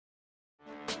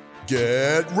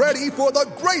Get ready for the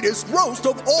greatest roast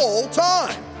of all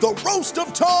time, the Roast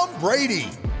of Tom Brady,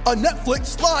 a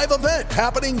Netflix live event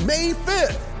happening May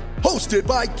 5th. Hosted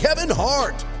by Kevin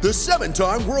Hart, the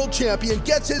 7-time world champion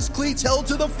gets his cleats held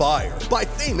to the fire by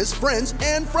famous friends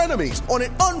and frenemies on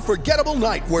an unforgettable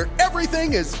night where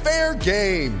everything is fair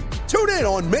game. Tune in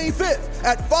on May 5th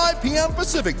at 5 p.m.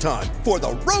 Pacific time for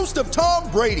the Roast of Tom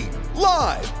Brady,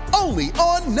 live only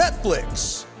on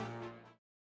Netflix.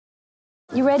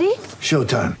 You ready?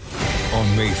 Showtime.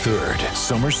 On May 3rd,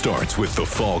 summer starts with The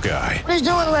Fall Guy. Let's do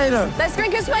it later. Let's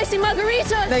drink a spicy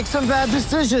margarita. Make some bad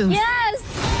decisions. Yes!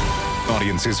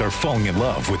 Audiences are falling in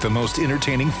love with the most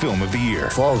entertaining film of the year.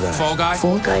 Fall Guy. Fall Guy?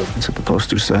 Fall guy. That's what the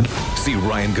poster said. See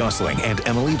Ryan Gosling and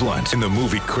Emily Blunt in the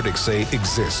movie critics say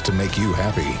exists to make you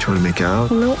happy. Trying to make it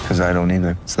out? Nope. Because I don't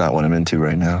either. It's not what I'm into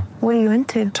right now. What are you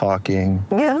into? Talking.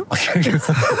 Yeah.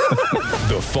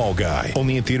 The Fall Guy.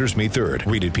 Only in theaters May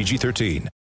 3rd. Rated PG-13.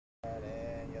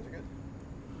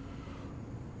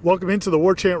 Welcome into the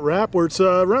War Chant Wrap, where it's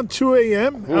around 2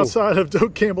 a.m. outside of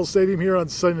Doak Campbell Stadium here on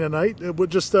Sunday night.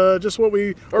 Just what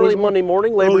we Monday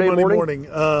morning, Labor Day morning.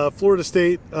 Florida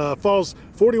State falls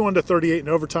 41-38 in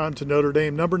overtime to Notre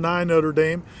Dame. Number 9 Notre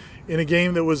Dame in a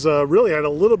game that was really had a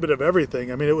little bit of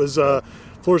everything. I mean, it was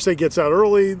Florida State gets out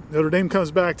early, Notre Dame comes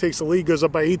back, takes the lead, goes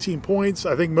up by 18 points.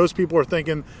 I think most people are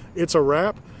thinking it's a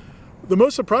wrap. The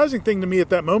most surprising thing to me at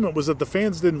that moment was that the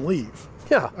fans didn't leave.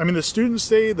 Yeah. I mean, the students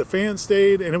stayed, the fans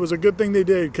stayed, and it was a good thing they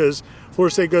did because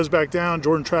Florida State goes back down.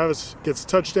 Jordan Travis gets a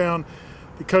touchdown.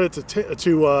 They cut it to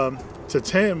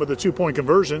 10 with a 2-point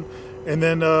conversion. And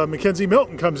then Mackenzie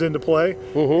Milton comes into play.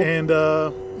 And,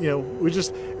 it's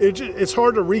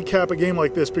hard to recap a game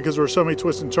like this because there were so many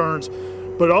twists and turns.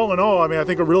 But all in all, I mean, I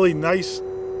think a really nice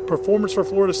performance for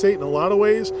Florida State in a lot of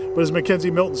ways. But as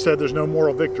Mackenzie Milton said, there's no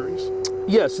moral victories.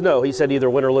 Yes, no, he said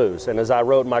either win or lose. And as I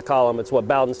wrote in my column, it's what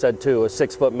Bowden said too, a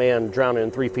 6-foot man drowning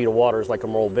in 3 feet of water is like a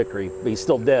moral victory, but he's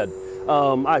still dead.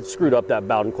 I screwed up that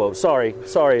Bowden quote. Sorry.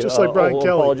 Just like Brian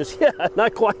Kelly. Apologies. Yeah,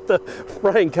 not quite the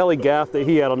Brian Kelly gaffe that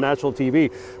he had on national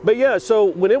TV. But yeah, so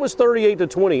when it was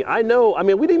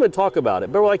 38-20, we didn't even talk about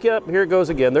it, but we're like, yep, here it goes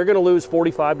again. They're going to lose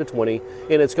 45-20,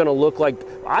 and it's going to look like,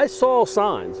 I saw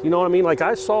signs, you know what I mean? Like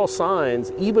I saw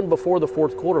signs even before the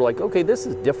fourth quarter, like, okay, this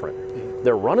is different.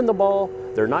 They're running the ball.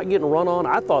 They're not getting run on.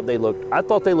 I thought they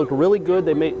looked really good.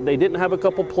 They didn't have a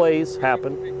couple plays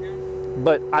happen,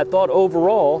 but I thought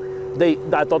overall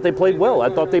I thought they played well. I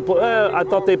thought they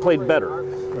played better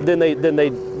than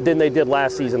they did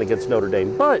last season against Notre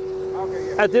Dame. But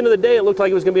at the end of the day, it looked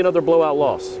like it was going to be another blowout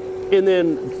loss. And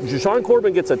then Jashaun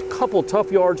Corbin gets a couple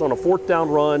tough yards on a 4th down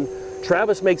run.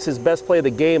 Travis makes his best play of the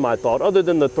game, I thought, other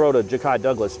than the throw to Ja'Kai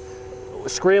Douglas,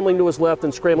 scrambling to his left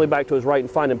and scrambling back to his right and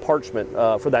finding Parchment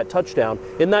for that touchdown,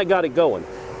 and that got it going.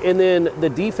 And then the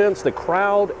defense, the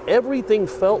crowd, everything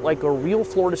felt like a real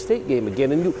Florida State game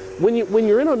again. And when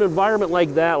you're in an environment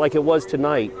like that, like it was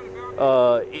tonight,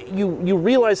 you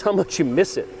realize how much you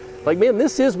miss it. Like, man,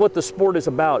 this is what the sport is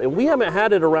about, and we haven't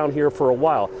had it around here for a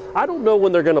while. I don't know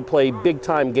when they're going to play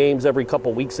big-time games every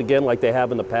couple weeks again like they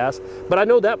have in the past, but I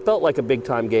know that felt like a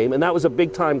big-time game, and that was a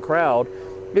big-time crowd.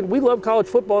 And we love college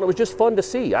football, and it was just fun to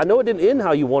see. I know it didn't end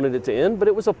how you wanted it to end, but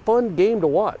it was a fun game to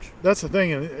watch. That's the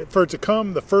thing. And for it to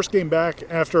come, the first game back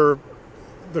after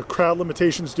the crowd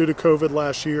limitations due to COVID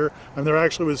last year, and there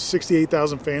actually was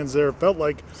 68,000 fans there. It felt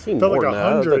like 100.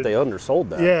 I thought they undersold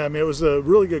that. Yeah, I mean, it was a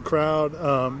really good crowd.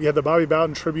 You had the Bobby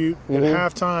Bowden tribute at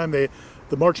halftime.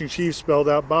 The Marching Chiefs spelled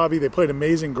out Bobby. They played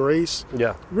Amazing Grace.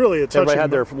 Yeah. Really a touching. Everybody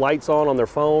had their lights on their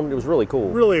phone. It was really cool.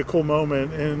 Really a cool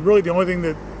moment. And really the only thing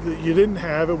that you didn't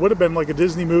have, it would have been like a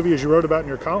Disney movie, as you wrote about in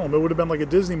your column. It would have been like a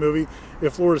Disney movie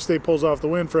if Florida State pulls off the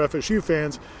win for FSU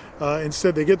fans.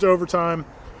 Instead, they get to overtime.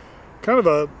 Kind of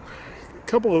a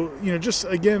couple of, just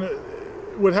again,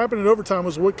 what happened in overtime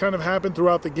was what kind of happened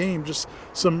throughout the game. Just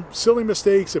some silly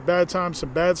mistakes at bad times,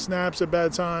 some bad snaps at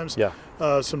bad times. Yeah.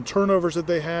 Some turnovers that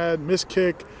they had, missed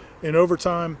kick in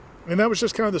overtime. And that was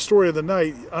just kind of the story of the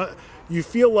night. You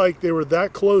feel like they were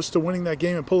that close to winning that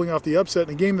game and pulling off the upset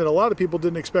in a game that a lot of people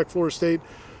didn't expect Florida State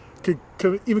could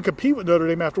even compete with Notre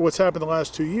Dame after what's happened the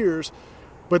last 2 years.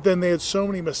 But then they had so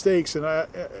many mistakes. And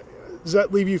does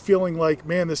that leave you feeling like,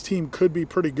 man, this team could be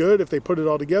pretty good if they put it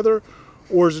all together?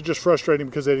 Or is it just frustrating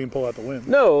because they didn't pull out the win?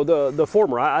 No, the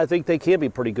former. I think they can be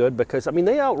pretty good because, they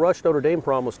outrushed Notre Dame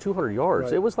for almost 200 yards.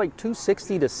 Right. It was like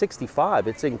 260-65.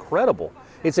 It's incredible.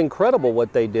 It's incredible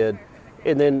what they did.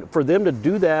 And then for them to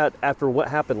do that after what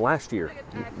happened last year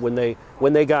when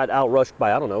they got outrushed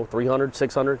by, 300,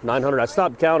 600, 900. I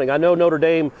stopped counting. I know Notre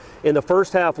Dame in the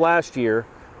first half last year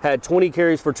had 20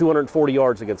 carries for 240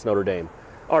 yards against Notre Dame.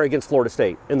 are against Florida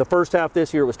State. In the first half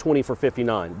this year, it was 20 for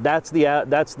 59. That's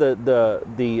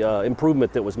the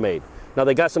improvement that was made. Now,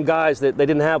 they got some guys that they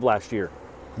didn't have last year.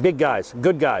 Big guys,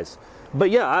 good guys. But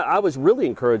yeah, I was really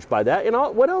encouraged by that. And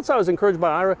what else I was encouraged by,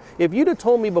 Ira, if you'd have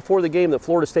told me before the game that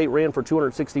Florida State ran for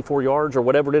 264 yards or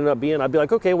whatever it ended up being, I'd be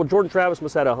like, okay, well, Jordan Travis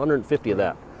must have had 150 of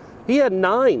that. He had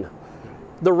 9.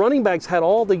 The running backs had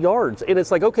all the yards. And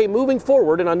it's like, okay, moving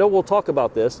forward, and I know we'll talk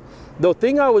about this, the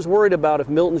thing I was worried about if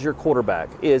Milton's your quarterback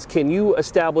is, can you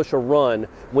establish a run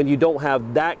when you don't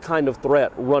have that kind of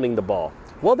threat running the ball?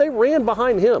 Well, they ran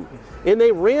behind him, and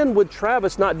they ran with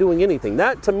Travis not doing anything.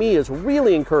 That, to me, is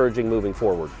really encouraging moving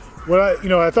forward. What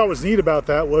I thought was neat about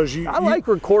that was I like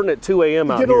recording at 2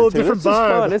 a.m. out here. Get a little different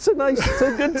vibe. Fun. It's a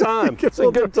good time. It's a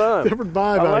good time. Different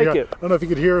vibe I out like here. it. I don't know if you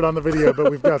could hear it on the video,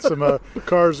 but we've got some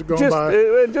cars going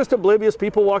by. Just oblivious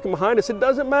people walking behind us. It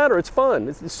doesn't matter. It's fun.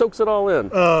 It soaks it all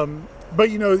in. But,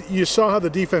 you saw how the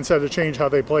defense had to change how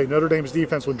they played. Notre Dame's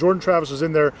defense, when Jordan Travis was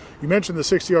in there, you mentioned the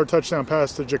 60-yard touchdown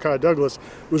pass to Ja'Kai Douglas.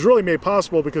 It was really made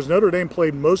possible because Notre Dame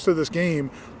played most of this game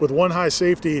with one high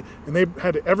safety, and they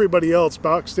had everybody else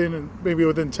boxed in and maybe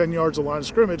within 10 yards of the line of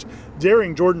scrimmage,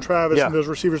 daring Jordan Travis and those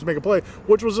receivers to make a play,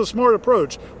 which was a smart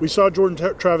approach. We saw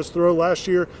Jordan Travis throw last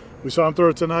year. We saw him throw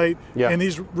it tonight. Yeah. And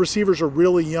these receivers are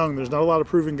really young. There's not a lot of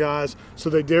proven guys, so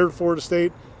they dared Florida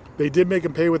State. They did make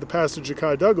him pay with the pass to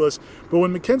Ja'Kai Douglas, but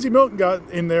when McKenzie Milton got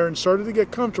in there and started to get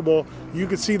comfortable, you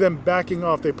could see them backing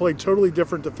off. They played totally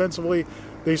different defensively.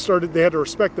 They had to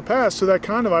respect the pass, so that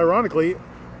kind of ironically,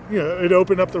 it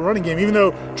opened up the running game. Even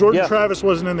though Jordan Travis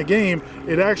wasn't in the game,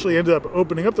 it actually ended up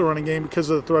opening up the running game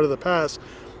because of the threat of the pass.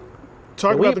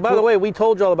 By the way, we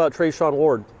told y'all about Trayshawn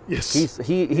Ward. Yes.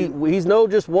 He's no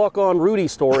just walk-on Rudy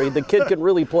story. The kid can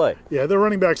really play. Yeah, the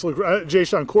running backs look.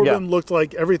 Jayshon Corbin looked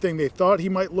like everything they thought he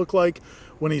might look like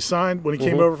when he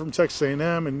came over from Texas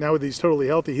A&M, and now that he's totally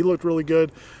healthy, he looked really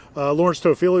good. Lawrence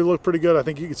Toafili looked pretty good. I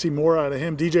think you could see more out of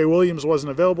him. DJ Williams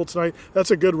wasn't available tonight. That's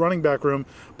a good running back room.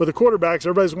 But the quarterbacks,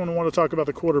 everybody's going to want to talk about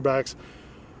the quarterbacks.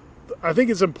 I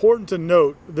think it's important to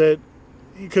note that,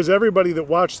 because everybody that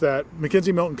watched that,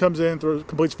 McKenzie Milton comes in,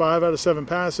 completes 5 out of 7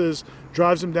 passes,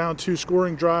 drives them down 2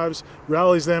 scoring drives,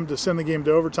 rallies them to send the game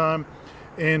to overtime.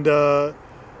 And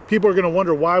people are going to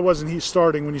wonder, why wasn't he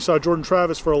starting when you saw Jordan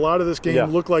Travis for a lot of this game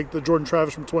look like the Jordan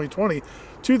Travis from 2020?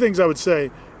 2 things I would say.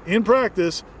 In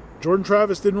practice, Jordan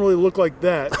Travis didn't really look like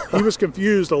that. He was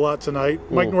confused a lot tonight.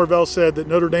 Mike Norvell said that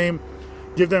Notre Dame,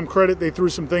 give them credit, they threw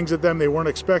some things at them they weren't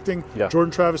expecting. Yeah.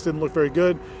 Jordan Travis didn't look very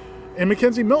good. And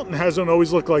McKenzie Milton hasn't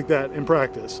always looked like that in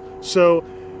practice. So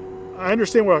I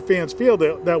understand why fans feel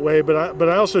that way, but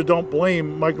I also don't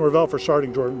blame Mike Norvell for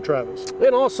starting Jordan Travis.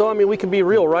 And also, we can be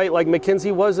real, right? Like,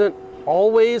 McKenzie wasn't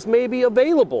always maybe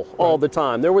available all the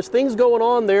time. There was things going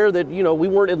on there that, we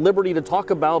weren't at liberty to talk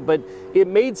about, but it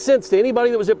made sense to anybody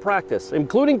that was at practice,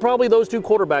 including probably those 2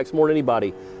 quarterbacks more than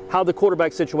anybody, how the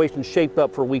quarterback situation shaped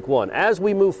up for week 1. As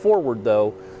we move forward,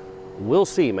 though, we'll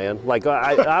see, man. Like, so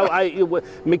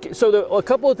a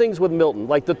couple of things with Milton.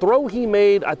 Like, the throw he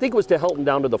made, I think it was to Helton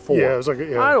down to the 4. Yeah, it was like,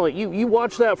 I don't know. You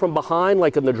watch that from behind,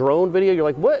 like in the drone video. You're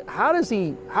like, what? How does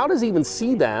he even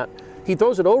see that? He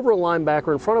throws it over a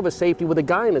linebacker in front of a safety with a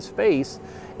guy in his face.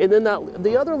 And then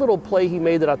the other little play he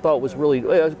made that I thought was really,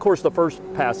 of course, the first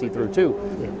pass he threw too.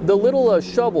 Yeah. The little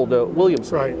shovel to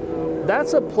Williamson. Right.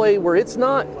 That's a play where it's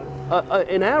not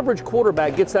an average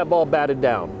quarterback gets that ball batted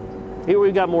down. Here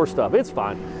we got more stuff. It's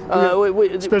fine.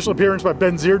 Special appearance by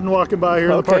Ben Zierden walking by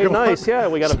here. Okay, nice. Yeah,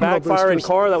 we got a backfiring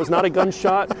car. That was not a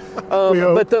gunshot.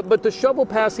 But the shovel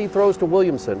pass he throws to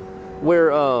Williamson, where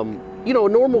a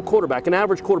normal quarterback, an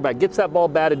average quarterback, gets that ball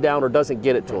batted down or doesn't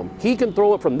get it to him. He can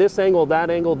throw it from this angle, that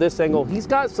angle, this angle. He's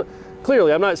got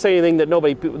clearly. I'm not saying anything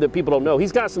that people don't know.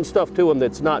 He's got some stuff to him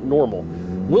that's not normal.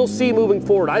 We'll see moving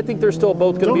forward. I think they're still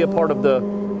both going to be a part of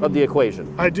the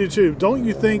equation. I do too. Don't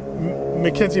you think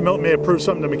McKenzie Milton may have proved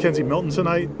something to McKenzie Milton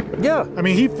tonight? Yeah.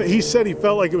 He said he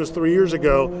felt like it was 3 years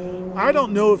ago. I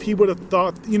don't know if he would have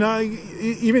thought, he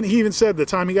even said the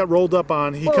time he got rolled up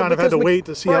on, he kind of had to wait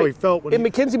to see how he felt.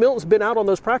 McKenzie Milton's been out on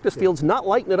those practice fields not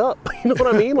lighting it up. You know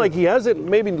what I mean? Like, he hasn't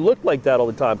maybe looked like that all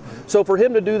the time. So for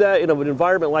him to do that in an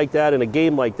environment like that, in a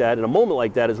game like that, in a moment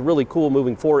like that is really cool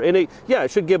moving forward. And it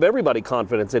should give everybody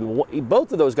confidence in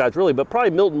both of those guys really, but probably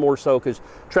Milton more so because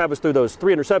Travis threw those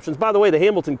 3 interceptions. By the way, the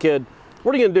Hamilton kid,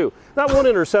 what are you going to do? Not 1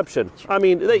 interception.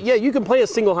 You can play a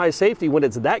single high safety when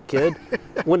it's that kid.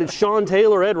 When it's Sean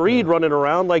Taylor, Ed Reed running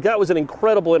around. Like, that was an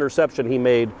incredible interception he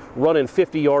made, running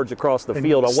 50 yards across the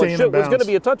field on what was going to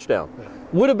be a touchdown. Yeah.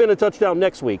 Would have been a touchdown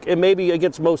next week, and maybe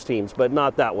against most teams, but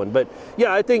not that one. But,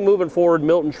 yeah, I think moving forward,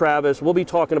 Milton, Travis, we'll be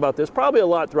talking about this probably a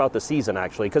lot throughout the season,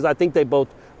 actually, because I think they both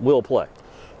will play.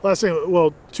 last thing,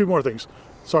 well, two more things.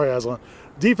 Sorry, Aslan.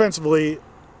 Defensively,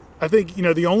 I think,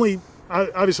 the only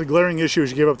obviously glaring issue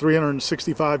is you gave up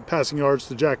 365 passing yards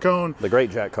to Jack Cohn. The great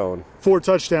Jack Cohn. 4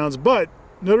 touchdowns, but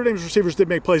Notre Dame's receivers did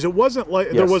make plays. It wasn't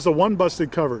like there was the one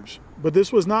busted coverage, but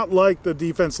this was not like the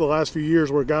defense the last few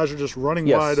years where guys are just running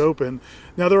wide open.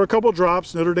 Now, there were a couple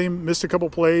drops. Notre Dame missed a couple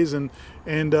plays and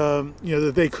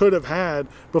that they could have had.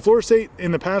 But Florida State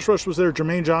in the pass rush was there.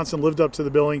 Jermaine Johnson lived up to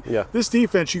the billing. Yeah. This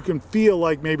defense, you can feel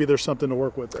like maybe there's something to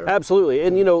work with there. Absolutely.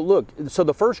 And, look, so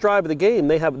the first drive of the game,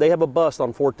 they have a bust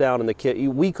on 4th down in the kit.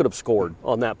 We could have scored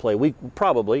on that play. We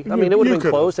probably. I mean, it would have been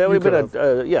close. That would have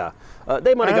been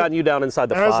they might have gotten you down inside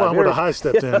the 5. Aslan would have high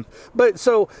stepped in. But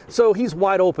so he's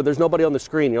wide open. There's nobody on the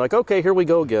screen. You're like, okay, here we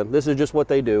go again. This is just what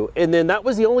they do. And then that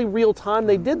was the only real time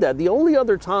they did that. The only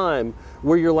other time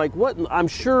where you're like, what? I'm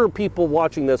sure people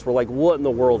watching this were like, what in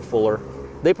the world, Fuller?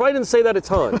 They probably didn't say that a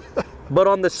ton. But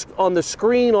on the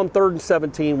screen on 3rd and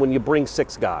 17 when you bring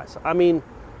 6 guys, I mean,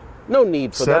 no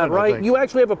need for that, right? You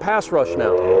actually have a pass rush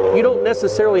now. You don't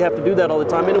necessarily have to do that all the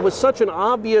time. And it was such an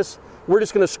obvious, we're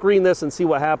just going to screen this and see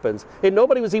what happens. And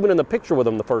nobody was even in the picture with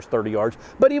him the first 30 yards.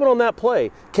 But even on that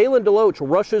play, Kalen DeLoach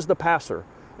rushes the passer,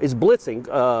 is blitzing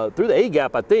through the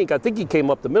A-gap, I think. I think he came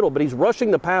up the middle, but he's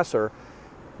rushing the passer.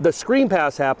 The screen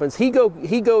pass happens. He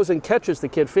goes and catches the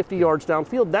kid 50 yards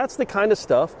downfield. That's the kind of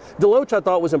stuff. DeLoach, I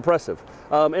thought, was impressive.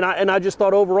 And I just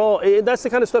thought overall, that's the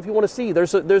kind of stuff you want to see.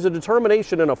 There's a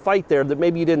determination and a fight there that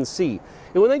maybe you didn't see.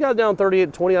 And when they got down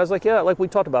 38-20, I was like, yeah, like we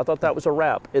talked about, I thought that was a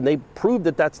wrap. And they proved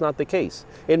that that's not the case.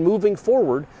 And moving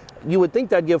forward, you would think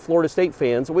that'd give Florida State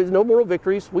fans, with no moral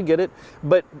victories, we get it,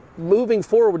 but moving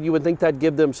forward, you would think that'd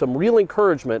give them some real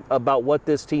encouragement about what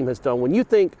this team has done. When you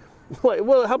think,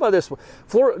 well, how about this?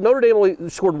 Notre Dame only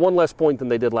scored 1 less point than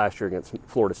they did last year against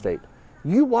Florida State.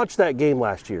 You watched that game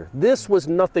last year. This was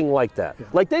nothing like that. Yeah.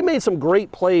 Like, they made some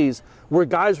great plays where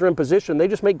guys are in position. They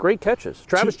just make great catches.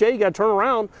 Travis Jay, you got to turn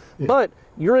around, but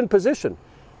you're in position.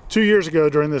 2 years ago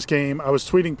during this game, I was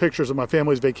tweeting pictures of my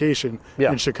family's vacation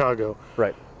in Chicago.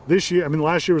 Right. This year,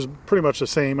 last year was pretty much the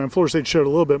same. Florida State showed a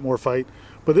little bit more fight,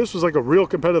 but this was like a real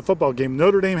competitive football game.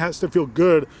 Notre Dame has to feel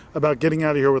good about getting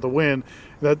out of here with a win.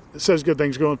 That says good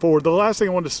things going forward. The last thing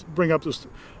I wanted to bring up is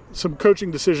some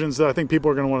coaching decisions that I think people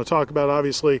are going to want to talk about,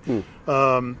 obviously.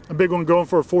 A big one, going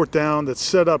for a 4th down that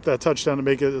set up that touchdown to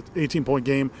make it an 18-point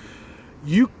game.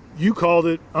 You called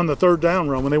it on the 3rd down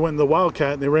run when they went in the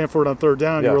Wildcat and they ran for it on 3rd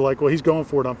down. You were like, well, he's going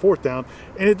for it on 4th down.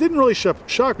 And it didn't really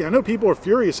shock me. I know people are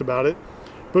furious about it,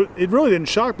 but it really didn't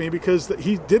shock me because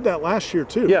he did that last year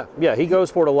too. Yeah, he goes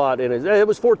for it a lot. And it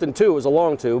was 4th and 2. It was a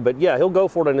long 2. But, yeah, he'll go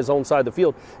for it on his own side of the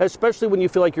field, especially when you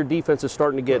feel like your defense is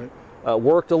starting to get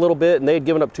worked a little bit, and they had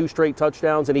given up 2 straight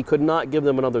touchdowns, and he could not give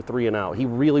them another 3 and out. He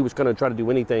really was going to try to do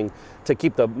anything to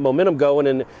keep the momentum going.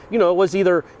 And, it was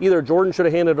either Jordan should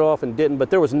have handed it off and didn't, but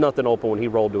there was nothing open when he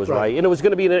rolled to his right. And it was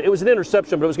going to be it was an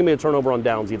interception, but it was going to be a turnover on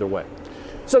downs either way.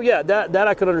 So, yeah, that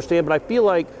I could understand, but I feel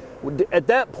like at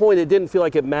that point, it didn't feel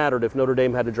like it mattered if Notre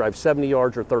Dame had to drive 70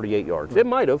 yards or 38 yards. It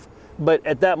might have, but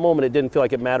at that moment, it didn't feel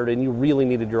like it mattered, and you really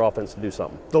needed your offense to do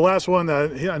something. The last one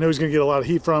that I know he's going to get a lot of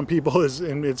heat from people is,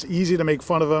 and it's easy to make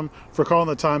fun of him for calling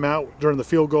the timeout during the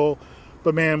field goal,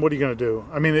 but man, what are you going to do?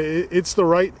 It's the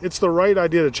right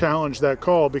idea to challenge that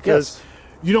call because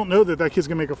you don't know that kid's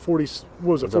going to make a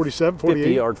 47, 48?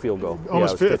 50-yard field goal.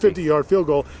 Almost 50-yard field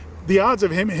goal. The odds of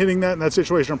him hitting that in that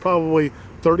situation are probably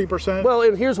 30%. Well,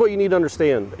 and here's what you need to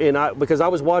understand, because I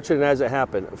was watching it as it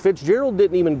happened. Fitzgerald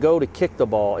didn't even go to kick the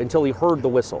ball until he heard the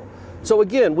whistle. So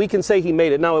again, we can say he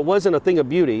made it. Now, it wasn't a thing of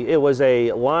beauty. It was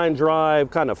a line drive,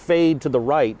 kind of fade to the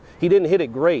right. He didn't hit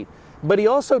it great, but he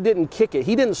also didn't kick it.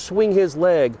 He didn't swing his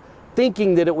leg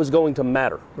thinking that it was going to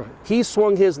matter. Right. He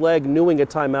swung his leg knowing a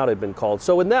timeout had been called.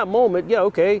 So in that moment,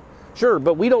 okay, sure,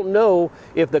 but we don't know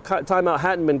if the timeout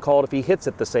hadn't been called, if he hits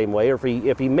it the same way, or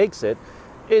if he makes it.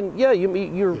 And you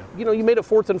made it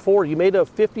 4th and 4. You made a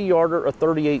 50-yarder, a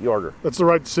 38-yarder. That's the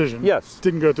right decision. Yes.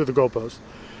 Didn't go through the goalpost.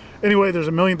 Anyway, there's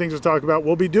a million things to talk about.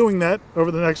 We'll be doing that over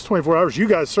the next 24 hours. You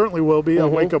guys certainly will be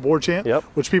on Wake Up War Chant,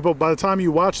 which people, by the time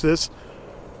you watch this,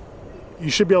 you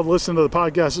should be able to listen to the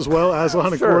podcast as well.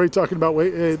 Aslan and Corey talking about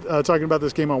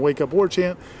this game on Wake Up War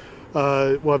Chant.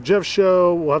 We'll have Jeff's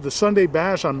show. We'll have the Sunday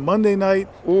Bash on Monday night.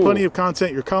 Plenty of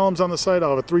content. Your column's on the site.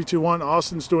 I'll have a 3-2-1.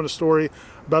 Austin's doing a story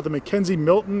about the Mackenzie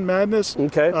Milton madness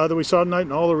that we saw tonight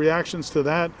and all the reactions to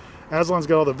that. Aslan's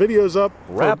got all the videos up.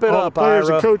 Wrap it all up, the players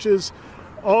Ira. and coaches.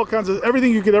 All kinds of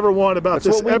everything you could ever want about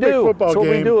this epic football game. That's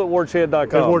what we do at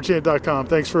warchant.com. At warchant.com.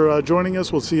 Thanks for joining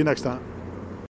us. We'll see you next time.